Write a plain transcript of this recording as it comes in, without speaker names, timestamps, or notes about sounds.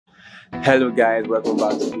Hello guys, welcome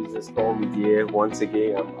back to Business Call with here. Once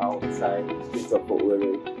again, I'm outside streets of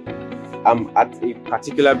Owerri. I'm at a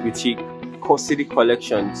particular boutique called City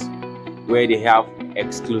Collections where they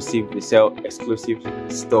sell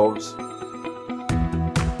exclusive stoves.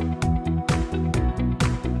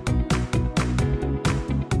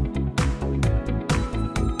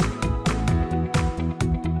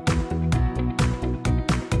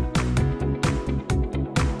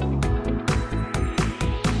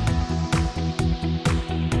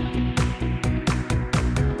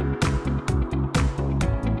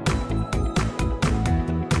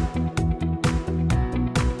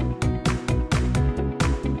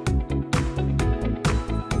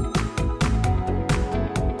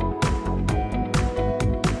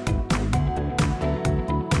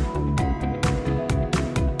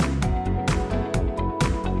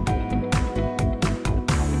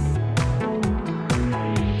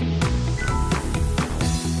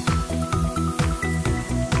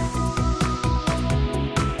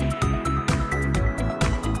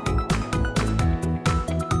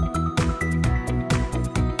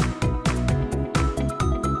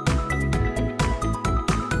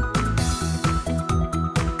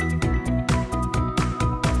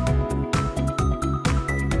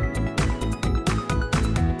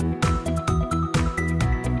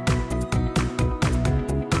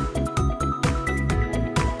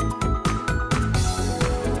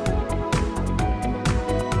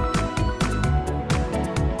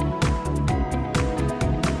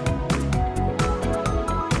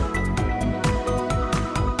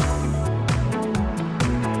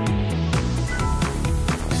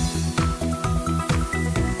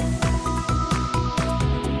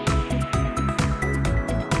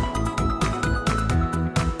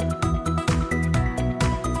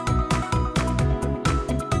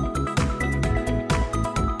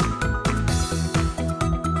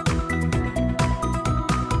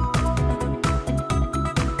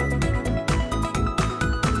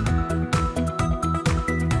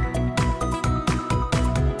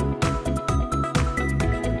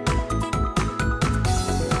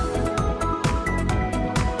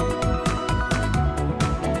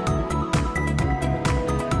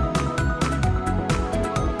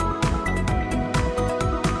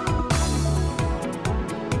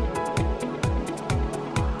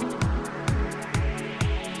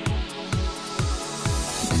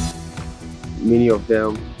 Many of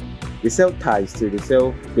them, they sell ties too, they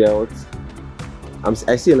sell belts.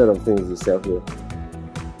 I see a lot of things they sell here.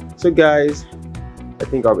 So guys, I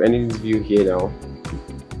think I'll end this video here now.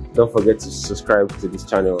 Don't forget to subscribe to this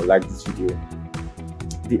channel, like this video.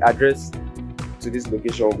 The address to this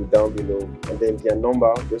location will be down below, and then their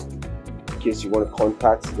number, just in case you want to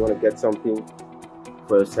contact, you want to get something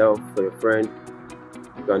for yourself, for your friend.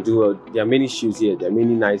 You can do well. There are many shoes here, there are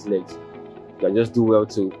many nice legs. You can just do well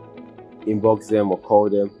to inbox them or call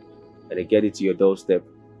them and they get it to your doorstep.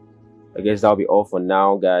 I guess that'll be all for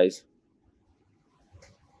now, guys,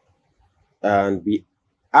 and be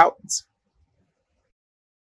out.